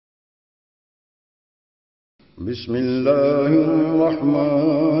بسم اللہ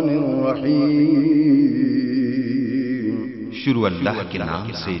الرحمن الرحیم. شروع اللہ کے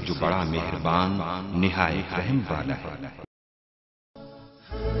نام سے جو بڑا مہربان نہایت رحم والا ہے.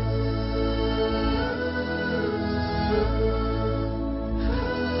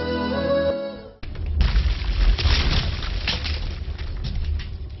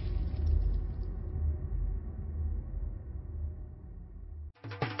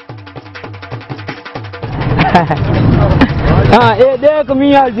 ہاں اے دیکھ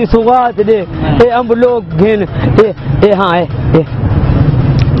میاں جی سوغات دے اے ہم لوگ گھن اے ہاں اے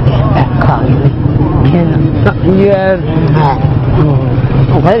کھا گھن یار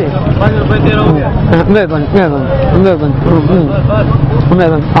میں بن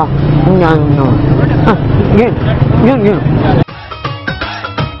ہاں گھن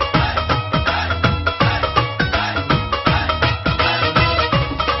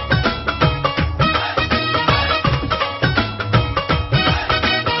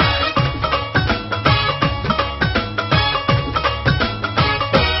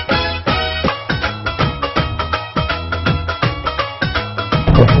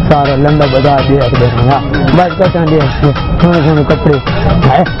سارا لنڈا بازار دیا بس کچھ دیا سونے سونے کپڑے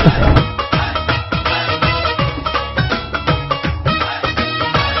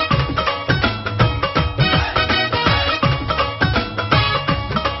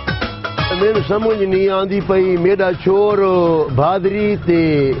میرے سمجھ نہیں آندی پئی میرا چور بہادری تے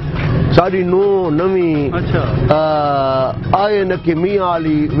ساڑی نو نمی آئے نکی میاں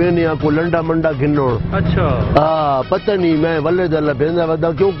علی وینیا کو لنڈا منڈا گھنو. پتہ نہیں میں ولے دلہ بھیندہ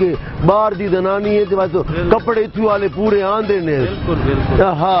ودا کیونکہ باہر دی دنانی ہے تو کپڑے تھو والے پورے آندے نے.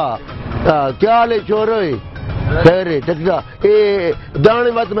 ہاں کیا لے چور ہوئے خیرے ٹکا اے دانے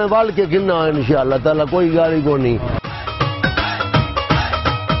وقت میں وال کے گھننا انشاءاللہ تعالیٰ کوئی گالی کو نہیں.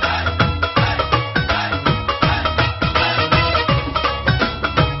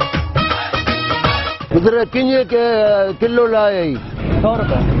 ادھر کنجے کے کلو لائے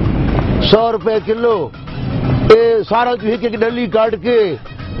 100 روپے کلو. اے سارا تو ایک ڈلی کاٹ کے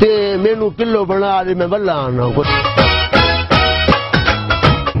تے مینو کلو بنا دے میں بلا آنا.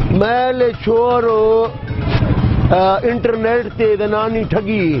 میں لے چھوڑو انٹرنیٹ تے دنانی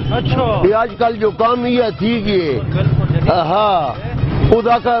ٹھگی یہ آج کل جو کام یہ تھی گئے. ہاں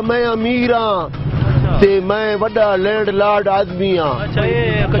ادا کا میں امیر ہاں تے میں وڈا لینڈ لارڈ آدمی ہاں.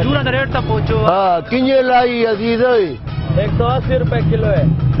 کجورا دا ریٹ تا پہنچو. ہاں کنجے لائی عزیز 180 روپے کلو ہے.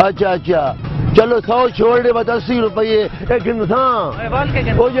 اچھا چلو 100 چھوڑ دے بس 80 روپے لیکن ہاں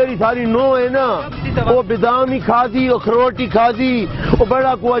وہ جی ساری نو ہے نا وہ بدام ہی کھا دی اخروٹ ہی کھا دی وہ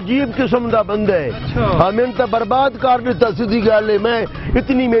بڑا کو عجیب قسم دا بندہ ہے. ہاں میں تو برباد کر دیتا سیدھی گل ہے. میں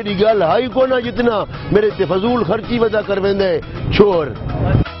اتنی میری گل ہائی کو نہ جتنا میرے تے فضول خرچی ودا کر ویندا ہے چھوڑ.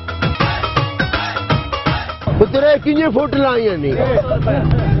 تیرے کنجے فوٹ لائیں نہیں.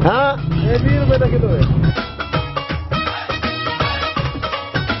 ہاں 20 روپے کا کلو ہے.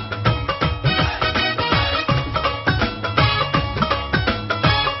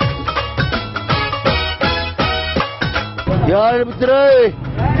 یار پترے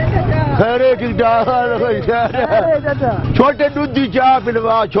خیرے ٹھیک ٹھاک. چھوٹے دودھ دی چاہ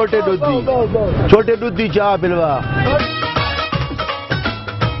پلوا چھوٹے دودھ دی چاہ پلوا.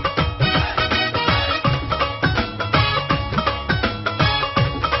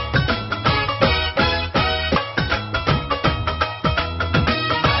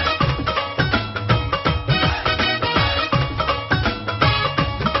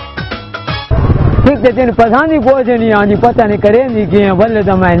 تین پسند ہی پہنچ نہیں آتی پتہ نہیں کریں گی کہ بلے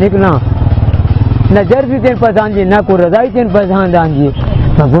تو میں نکلا نہ جرسی تین پسند جی نہ کو رضائی تین پسند آنجی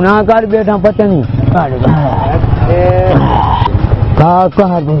میں گناہ کار بیٹھا پتہ نہیں کار بھائی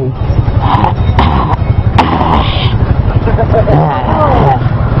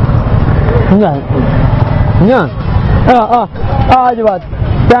آج بات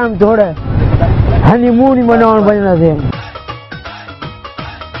ٹائم تھوڑا ہنی مون ہی مناؤ بجنا سے.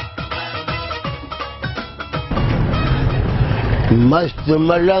 مست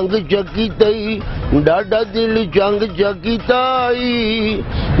ملنگ چکی تئی ڈاڈا دل چنگ چکی تائی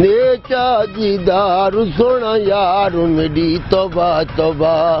نیچا دیدار سونا یار میری توبہ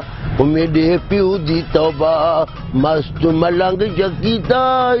توبہ میرے پیو دی توبہ. مست ملنگ چکی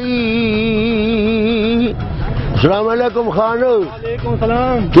تائی. السلام علیکم خانو. وعلیکم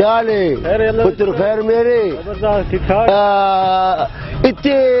السلام. کیا حال ہے پتر خیر میرے.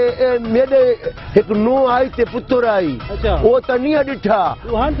 اتنے میرے ایک نو آئی تے پتر آئی وہ تو نہیں ڈٹھا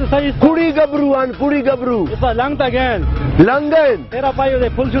کڑی گبرو لنگ تا گین لنگن تیرا پائی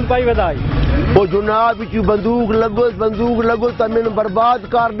فل شل پائی ودائی وہ جناب چ بندوق لگو تا میں برباد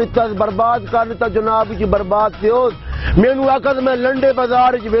کر دیتا جناب چ برباد تھیو مینوں آکھد میں لنڈے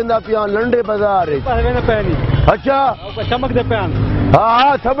بازار چ ویندا پیا لنڈے بازار اچھا چمک دے پیان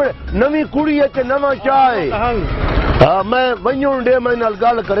ہاں سب نویں کڑی ہے تے نواں چائے ہاں میں ونجوں ڈے میں نال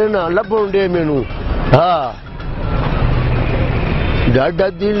گل کرے نا لبوں ڈے مینوں ہاں ڈاڈا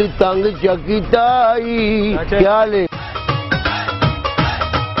دل تنگ چکیتائی کیا لے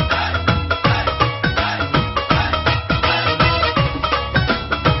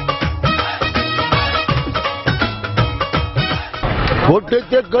گھٹ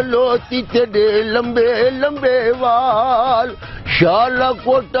تے گلوتی تیرے لمبے وال شالا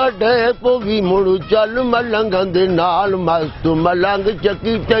کوٹا ڈے پوی مڑ چل ملنگ دے نال مست ملنگ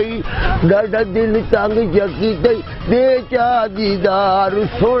چکی تئی ڈاڈا دل تنگ چکی تئی دے چا دیدار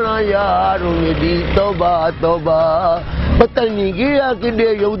سونا یار میری توبہ پتہ نہیں گیا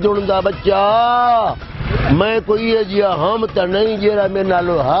کڈے یودن دا بچہ میں کوئی جیا ہم تا نہیں جیرا میں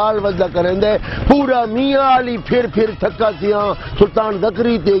نالو حال وزا کریں دے پورا میاں علی پھر تھکا تھیاں سلطان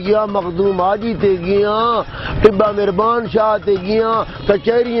زکری تے گیا مخدوم آجی تے گیا ٹبا مہربان شاہ تے گیا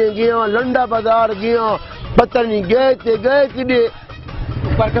کچہریاں گیا لنڈا بازار گیا پتہ نہیں گئے کڈے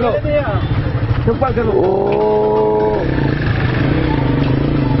سپر کرو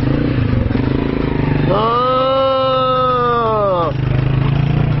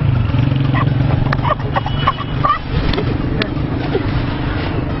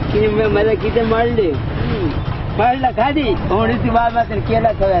میں مزہ کیتے مار لا کھا دی اور اسی بات میں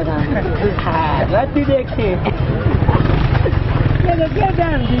کیلا کھایا تھا راتی دیکھے کیا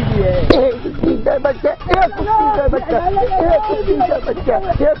دان دیجیے بچہ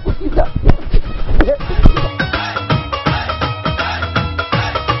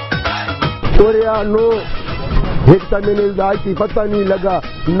توریا نو ایک تا میں نے دائی پتہ نہیں لگا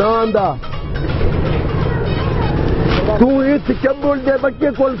ناندا تو اس چبل دے بچے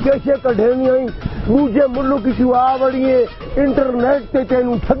کول کیسے کڈھنی آئی مجھے ملک کی آوڑی انٹرنیٹ تے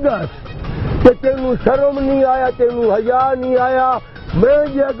تینوں ٹھگس تے تینوں شرم نہیں آیا تینوں حیا نہیں آیا میں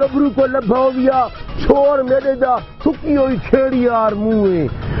یہ گبرو کو لبھا ہویا چھوڑ میرے دا سکی ہوئی چھیڑی یار منہ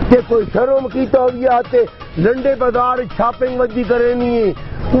تے کوئی شرم کیتا ہویا تے لنڈے بازار شاپنگ وجی کرنی ہے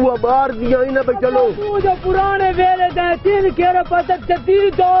وہ باہر دیا ہی نہ بھائی چلو جو پرانے ویلے دا تین کہہ پتہ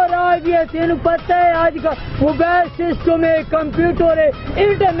جدید دور آ گیا تین پتہ ہے آج کا موبائل سسٹم ہے کمپیوٹر ہے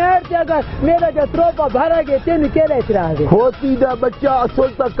انٹرنیٹ سے اگر میرا جو تروپا بھرا گیا تین کہہ اچرا گیا ہوتی دا بچہ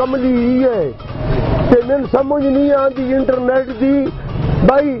اصل تا کملی ہی ہے تے من سمجھ نہیں آتی انٹرنیٹ دی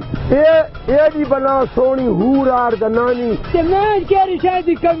بھائی اے دی بنا سونی ہور آر دا نانی تے میں کہہ رہی شاید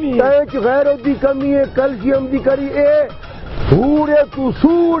دی کمی ہے تے غیرت دی کمی ہے کیلشیم دی کری اے ہورے تو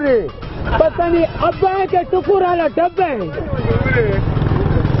سورے پتہ نہیں ابا کے ٹکر والا ڈبے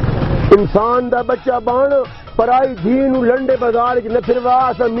انسان دا بچہ بان پرائی دین لنڈے بازار نہ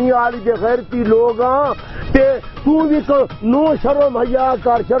پھروا میاں علی دے غیرتی لوگ ہاں تے تو بھی نو شرم حیا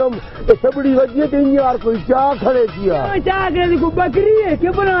کر شرم سبڑی وجہ تے یار کوئی چاہ کھڑے کیا چاہ کے کو بکری ہے کہ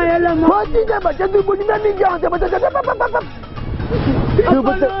بنایا اللہ ہوتی دے بچہ تو بڑھنا نہیں جانتے بچہ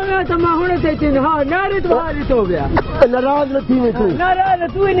ناراض نہ تھی میں تو ناراض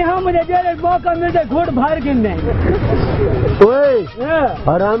تو نہیں ہم مجھے جیلے موقع ملتا گھوڑ بھار گنے اوئے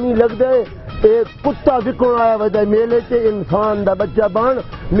حرامی لگ دے ایک کتا وکن آیا وجہ میلے تے انسان دا بچہ بان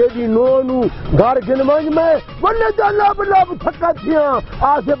میری نو گھر گنمانج میں بلے دا لاب تھکا تھیاں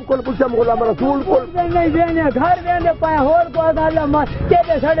آصف کل پوچھا غلام رسول کل نہیں دینے گھر دینے پائے ہور کو آدھا اللہ ماں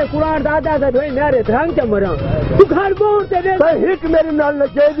تیرے ساڑے قرآن دادا دا دھوئی میرے دھرنگ چا مراں تو گھر بورتے دے ہک میری نال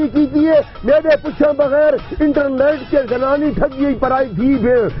نچیدی کی دیئے میرے پوچھا بغیر انٹرنیٹ کے زنانی ٹھگی پرائی بھی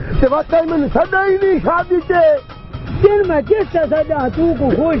بھیڑ تے واقعی میں سدا ہی نہیں شادی تے دن میں کس سے سجا تو کو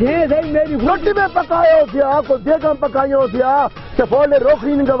خوش ہے صحیح میری روٹی میں پکایا ہو گیا کو دیگم پکایا ہو گیا چفولے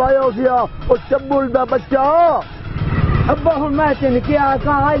روکھی نہیں گوایا ہو گیا اور چبل دا بچہ ابا ہوں میں تین کیا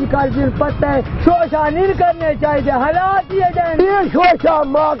کہا آج کل پھر پتہ ہے شوشا نہیں کرنے چاہیے حالات یہ جائیں یہ شوشا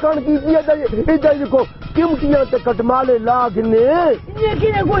ماں کن کی ادھر کو کمٹیاں تے کٹمالے لاگنے یہ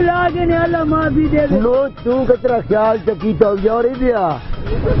کنے کو لاگنے اللہ ماں بھی دے دے نو تو کترا خیال چکیتا ہو گیا اور ادھیا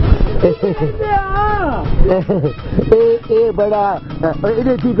اے بڑا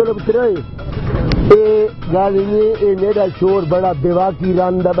ادھے تھی کلو بترے اے گالی میں اے میرا شور بڑا بیواکی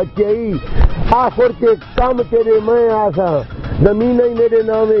راندہ بچے ہی آخر کے کام تیرے میں آسا زمین ہی میرے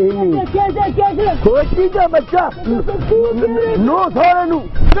نام ہی نہیں سوچی جا بچہ نو سورے نو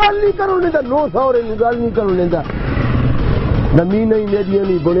گال نہیں کرو لیندہ نو سورے نو گال نہیں کرو لیندہ زمین ہی میری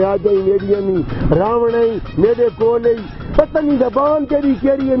نہیں بنیاد ہی میری نہیں راوڑ ہی میرے کول ہی پتہ نہیں زبان تیری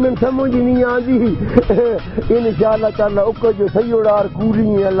کیری ہے من سمجھ نہیں آندی انشاءاللہ تعالی اوکا جو سیوڑار کولی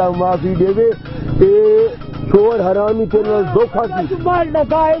ہیں اللہ معافی دے وے چور حرامی تیرے دھوکا کی مال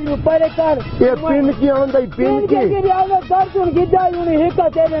نگائل میں پرے کر یہ پین کی آندہ پین کی تیری آواز درجن کی جائی انہیں ہکا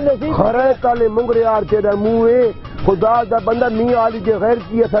تیرے نصیب خرے کالے منگرے آر تیرا منہ ہے خدا دا بندہ میاں علی کے غیر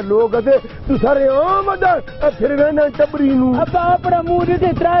کی ایسا لوگ ہے تو سارے عام ادھر پھر وینا ٹبری نو ابا اپنا منہ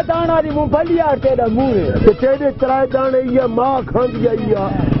دیتے ترائے دانا دی منہ بھلی آر تیرا منہ ہے کہ تیرے ترائے دانے یا ماں کھان دیا یا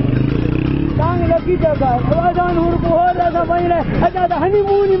تانگ لگی جگہ آجان ہور کو ہو رہا تھا بھائی رہے اجا دا ہنی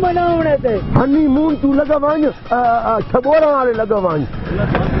مون ہی مناؤنے تھے ہنی مون تو لگا وانج چھبورا آلے لگا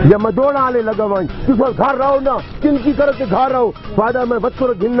وانج یا مدوڑا آلے لگا وانج تو سب گھر رہو نا کن کی کرو کے گھر رہو فائدہ میں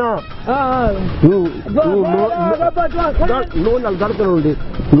بچکر گھننا نو نال گھر کرو دے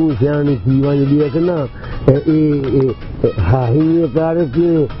نو سیانی کی وانج لیا کرنا ہاہی کارے کے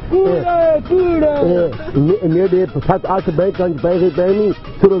میرے 7-8 بینک انج پیسے پہنی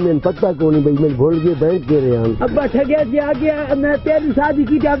سرو میں پتہ کونی بھئی میں بھول گئے بینک کے رہے ہیں ابا ٹھگیا جی آگیا میں پہلی شادی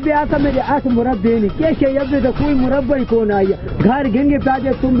کی جب بھی آتا میرے آس مربع نہیں کیسے اب تو کوئی مربع ہی کون آئی گھر گھنگے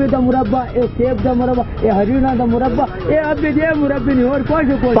پاجے تمبے دا مربع اے سیب دا مربع اے ہرینا دا مربع اے اب دے مربع نہیں اور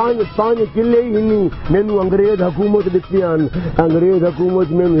کوئی پانچ قلعے ہی نہیں مینو انگریز حکومت دیتی ہیں انگریز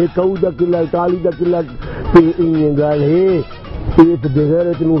حکومت میں ہکو دا قلعہ ٹالی دا قلعہ یہ گال ہے ایک بغیر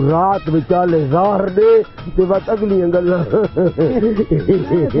اتنو رات بچالے زہر دے تے بات اگلی انگل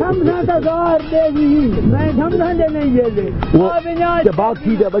سمجھا تا زہر دے گی میں سمجھا دے نہیں یہ لے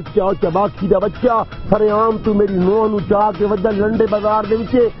چباکی دا بچہ سر عام تو میری نوہ نو چاہ کے ودہ لنڈے بازار دے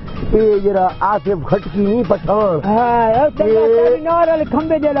وچے اے جرا آصف کھٹکی نہیں پٹھان ہاں نارل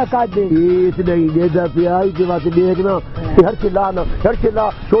کھمبے جیلا کات دے ایت نہیں دے دا پیائی کے بات دیکھنا ہر چلا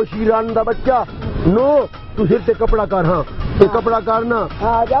شوشیران دا بچہ نو تو سر تے کپڑا کر ہاں تے کپڑا کرنا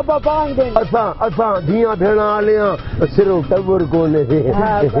جب پان دیں اساں دھیاں بھیڑا آلیاں سرو ٹبر کونے سے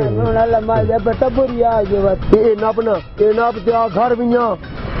اللہ ماں جب ٹبر یا جو بات اے ناب تے آ گھر بھیاں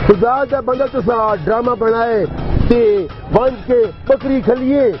خدا دا بندہ تو سا ڈرامہ بنائے تے بند کے بکری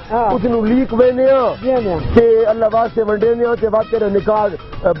کھلیے اس نو لیک وینیا تے اللہ واسطے ونڈینیا تے بات تیرا نکاح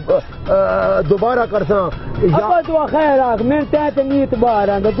دوبارہ کرساں ابا دعا خیر آکھ میں تے نیت باہر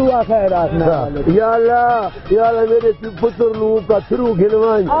آندا دعا خیر آکھ یا اللہ میرے پتر نو کا تھرو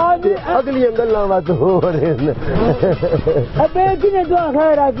گھنوان اگلی گلاں وات ہو رہے ہیں ابے کنے دعا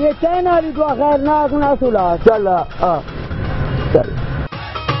خیر آکھ یہ چائنا دی دعا خیر نہ آکھ نہ سلا چل چل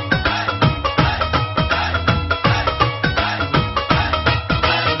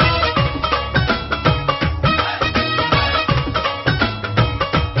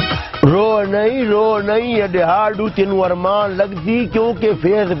رو نہیں یہ دہاڑو تینوں ارمان لگتی کیونکہ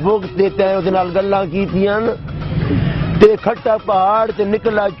فیس بک تے تیں اس نال گلاں کیتیاں تے کھٹا پہاڑ تے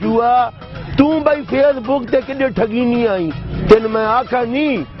نکلا چوہا تو بھائی فیس بک تے کڈے ٹھگی نہیں آئی تین میں آکھا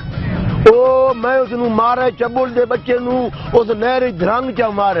نہیں او میں اس نو مارے چبل دے بچے نو اس نہر دھرنگ چا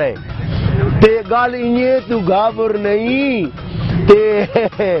مارے تے گل انجے تو گھابر نہیں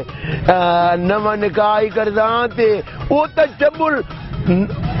تے نواں نکاح کرداں تے او تا چبل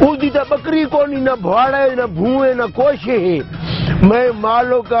اُس دی تا بکری کو نہیں نہ بھاڑے نہ بھوئے نہ کوشے میں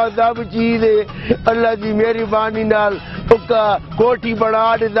مالو کا دب چیز اللہ دی میری بانی نال اکا کوٹھی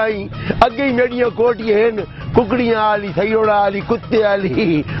بڑھا دے دائیں اگے ہی میڈیاں کوٹھی ہیں ککڑیاں آلی سیوڑا آلی کتے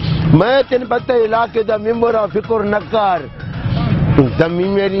آلی میں تین پتہ علاقے دا ممبرہ فکر نکار زمین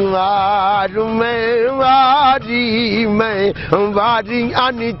میری وار میں واری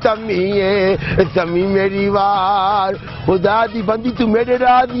آنی تمیے زمین میری وار خدا دی بندی تو میرے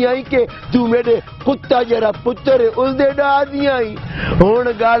راہ دی آئی کہ تو میرے کتا جرا پتر اس دے راہ دی آئی ہون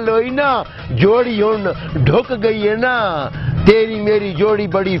گال ہوئی نا جوڑی ہون ڈھک گئی ہے نا تیری میری جوڑی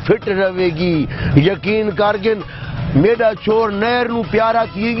بڑی فٹ رہے گی یقین کارگن میرا چور نہر نو پیارا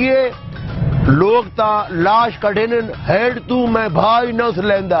کی گئے لوگ تا لاش کڑھنے ہیڈ تو میں بھائی نہ اس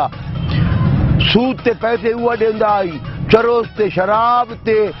لیندہ سود تے پیسے ہوا دیندہ آئی چروس تے شراب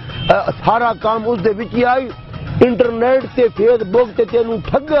تے سارا کام اس دے بچی آئی انٹرنیٹ تے فیس بک تے تینوں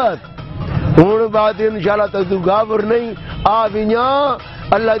ٹھگت ہون بعد انشاءاللہ تک تو گابر نہیں آویاں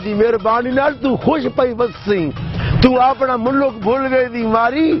اللہ دی مہربانی نال تو خوش پئی بسیں تو اپنا ملک بھول گئی دی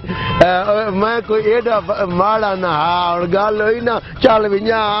ماری میں کوئی ایڈا ماڑا نہ اور گال ہوئی نا چل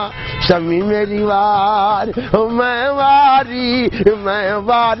بھیاں سمی میری وار میں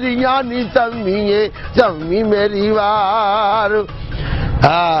واری یعنی سمی میری وار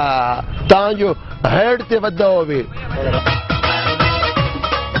تاں جو ہیڈ تے ودا ہوئے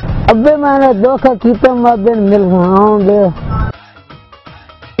ابے میں نے دھوکا کیتا مابن مل رہا ہوں بے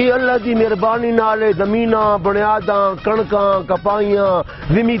اللہ دی مہربانی نالے زمیناں بنیاداں کنکاں کپائیاں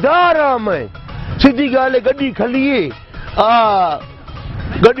زمیندار میں سیدھی گالے گڈی کھلیے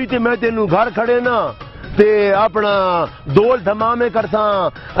گڈی تے میں تینوں گھر کھڑے نا تے اپنا دول دھمامے کرساں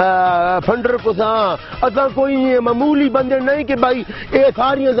فنڈر کو ساں اساں کوئی معمولی بندے نہیں کہ بھائی اے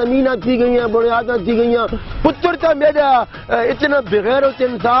ساری زمیناں تھی گئیاں بنیاداں تھی گئیاں پتر تا میرا اتنا بغیرت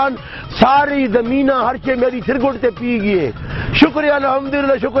انسان ساری زمیناں ہر شے میری سرگڑ تے پی گئے شکریہ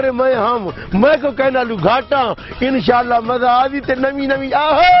الحمدللہ شکر میں کو کہنا لو گھاٹا انشاءاللہ مزہ آدھی تے نمی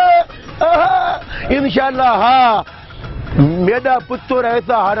انشاءاللہ ہاں میرا پتر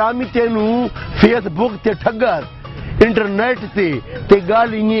ایسا حرامی تینوں فیس بک تے ٹھگر انٹرنیٹ تے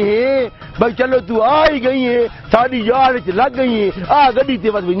گل یہ ہے بھائی چلو تو آئی گئی ہے ساری یار لگ گئی ہے گڈی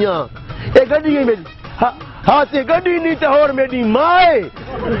تے بس بھیاں اے گڈی ہے میری ہاں تے گڈی نہیں تے اور میری ماں ہے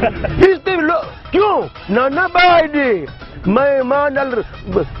اس تے کیوں نانا بائی دے میں ماں نال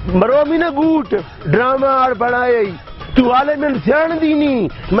مرومی نہ گوٹ ڈرامہ آر بڑھائے تو حالے میں سیان دی نہیں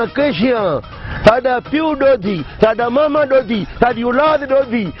میں کشیاں ساڈا پیو ڈو دی ساڈا ماما ڈو دی ساڈی اولاد ڈو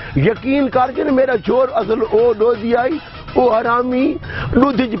دی یقین کر کے میرا چور اصل او ڈو دی آئی او حرامی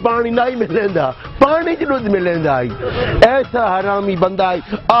دودھ چ پانی نہیں ملیندا پانی چ دودھ ملیندا آئی ایسا حرامی بندہ آئی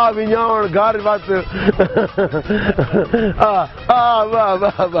ونجاؤن گھر بس واہ واہ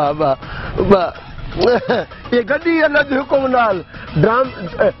واہ واہ واہ یہ گڈی اللہ کے حکم نال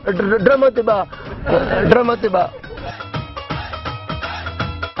ڈرامہ تے با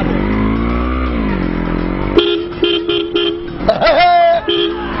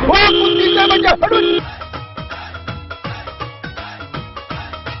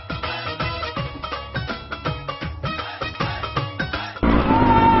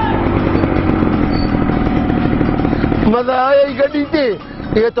مزہ آیا گڈی تے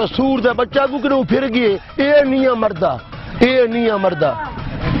یہ تو سور دا بچہ کو کنوں پھر گئے اے نہیں مردہ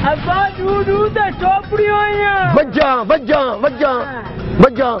ابا دو تے چوپڑی ہوئیاں بجاں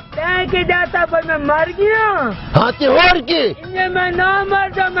تین کے جاتا پر میں مر گیا ہاں تے اور کے میں نہ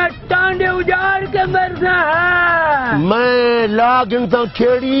مرتا میں ٹانڈے اجاڑ کے مرتا ہے میں لاگ انسان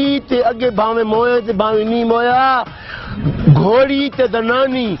کھیڑی تے اگے بھاویں مویا تے بھاویں نہیں مویا گھوڑی تے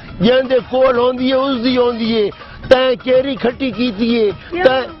دنانی جیندے کول ہوندی ہے اس دی ہوندی ہے تیں کیری کھٹی کیتی ہے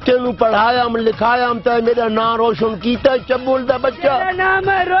تینوں پڑھایا ہم لکھایا ہم تے میرا نام روشن کیتا چبول دا بچہ میرا نام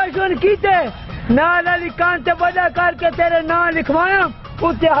ہے روشن کیتے نال علی کان تے بدا کر کے تیرے نام لکھوایا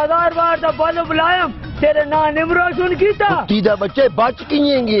اسے 1000 بار دا بالو بلایا تیرے نام نم روشن کیتا تیدا بچے بچ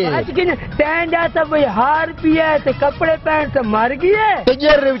کییں گے تین جاتا وہی ہار پیے تے کپڑے پہن سے مر گئے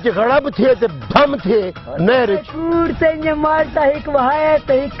تجرے وچ غڑب تھے تے بھم تھے نہر کوڑ تے یہ مارتا ایک وہایا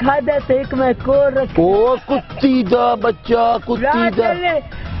تے ایک کھادا تے ایک میں کور رکھ او کتی دا بچہ کتی دا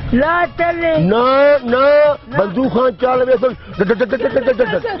لا چلے نہ بندوقاں چل وے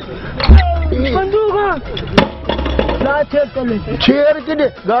بندوقاں لا چلے چھیر کنے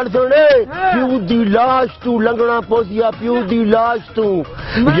گل سنے پیو دی لاش تو لنگنا پوسیا پیو دی لاش تو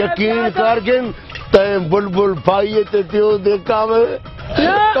یقین کر گن تے بلبل پائیے تے تیو دے کام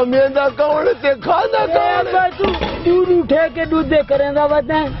کمیندہ کون تے کھانا کون دودھ اٹھے کے دودھ دے کریں دا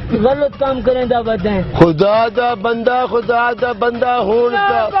بدیں غلط کام کریں دا بدیں خدا دا بندہ ہون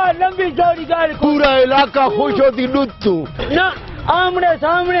کا لمبی چوڑی گال پورا علاقہ خوش ہوتی دودھ تو نا آمنے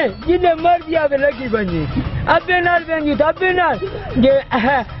سامنے جنہیں مرضی آگے لگی بنی ابے نال بنی تو ابے نال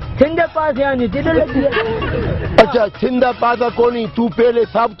یہ سندھے پاس آنی تیرے لگی اچھا سندھا پاسا کونی تو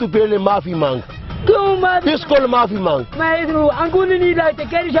پہلے معافی مانگ کیوں معافی کس کو معافی مانگ میں اس کو انگولی نہیں لائی تے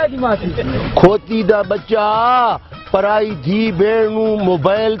کیری شادی معافی کھوتی دا بچہ پرائی دھی بینو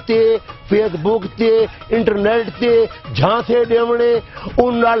موبائل تے فیس بک تے انٹرنیٹ تے جھانسے دیونے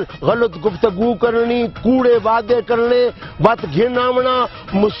ان نال غلط گفتگو کرنی کوڑے وعدے کرنے وقت گھن آمنا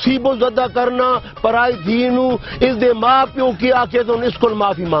مصیبت زدہ کرنا پرائی دھی نو اس دے ماں پیوں کی آکے تو اس کو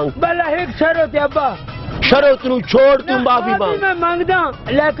معافی مانگ بلا ایک شرط ہے ابا شرط نو چھوڑ تو معافی مانگ میں مانگدا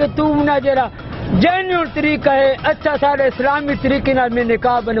لیکن تو نہ جرا جینیون طریقہ ہے اچھا سارے اسلامی طریقے نال میں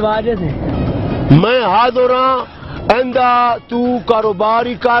نکاح بنوا دے میں حاضر ہاں ایندہ تو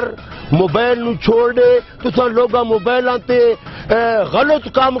کاروباری کر موبائل نو چھوڑ دے تساں لوگاں موبائلاں تے غلط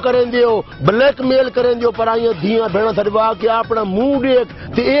کام کریں دیو بلیک میل کریں دیو پرائیاں دھیاں بھیڑاں سڑوا کے اپنا منہ دیکھ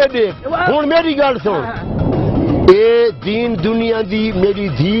تے اے دیکھ ہن میری گل سن اے دین دنیا دی میری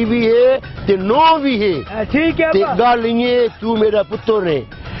دھی بھی ہے تے نو بھی ہے ٹھیک ہے تے گل یہ تو میرا پتر ہے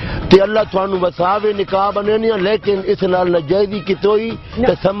تے اللہ تھانو وساوے نکاح بننیاں لیکن اس نال ناجائزی کتوئی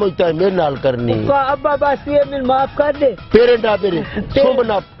تے سمجھتا ہے میرے نال کرنی ابا بس یہ من معاف کر دے پیرنٹا میرے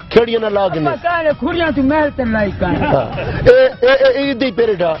سوبنا کھڑیاں نہ لاگنے کہنے کھڑیاں تو محل تے لائی کر اے دی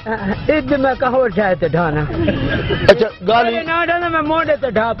پیرنٹا اے میں کہو جائے تے ڈھانا اچھا گالی نہ ڈھانا میں موڑے تے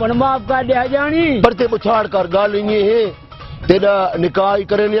ڈھا پن معاف کر دے جانی پرتے بچھاڑ کر گال یہ ہے تیرا نکاح ہی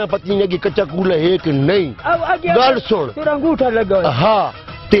کرنے یا پتہ نہیں کہ کچا کولا ہے کہ نہیں گل سن تیرا انگوٹھا لگا ہاں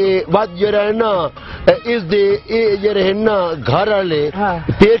تے بات جڑا ہے نا اس دے اے جڑے ہیں نا گھر والے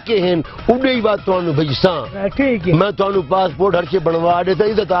پیکے ہیں اڈے ہی بات تانوں بھیجساں ٹھیک ہے میں تانوں پاسپورٹ ہر چیز بنوا دیتا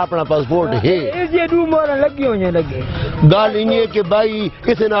ادھر تا اپنا پاسپورٹ ہے اس یہ دو مورا لگی ہونے لگے گل انہی ہے کہ بھائی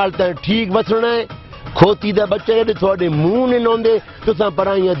اس نال تے ٹھیک وسنا ہے کھوتی دا بچہ جڑے تھوڑے منہ نہیں نوندے تساں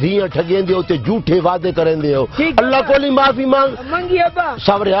پرائیاں دھیاں ٹھگیندے ہو تے جھوٹے وعدے کریندے ہو اللہ کول ہی معافی مانگ منگی ابا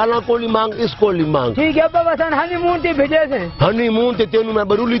سوریاں کول ہی مانگ اس کول ہی مانگ ٹھیک ہے ابا بس ہنی مون تے بھیجے سے ہنی مون تے تینوں میں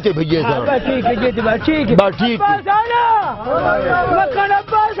برولی تے بھیجے سا ابا ٹھیک ہے جی بات ٹھیک ہے بات ٹھیک ہے مکھن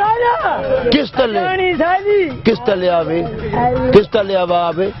ابا سالا کس تلے رانی سالی کس تلے آوے کس تلے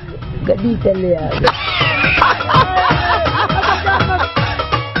آوے گڈی تلے آ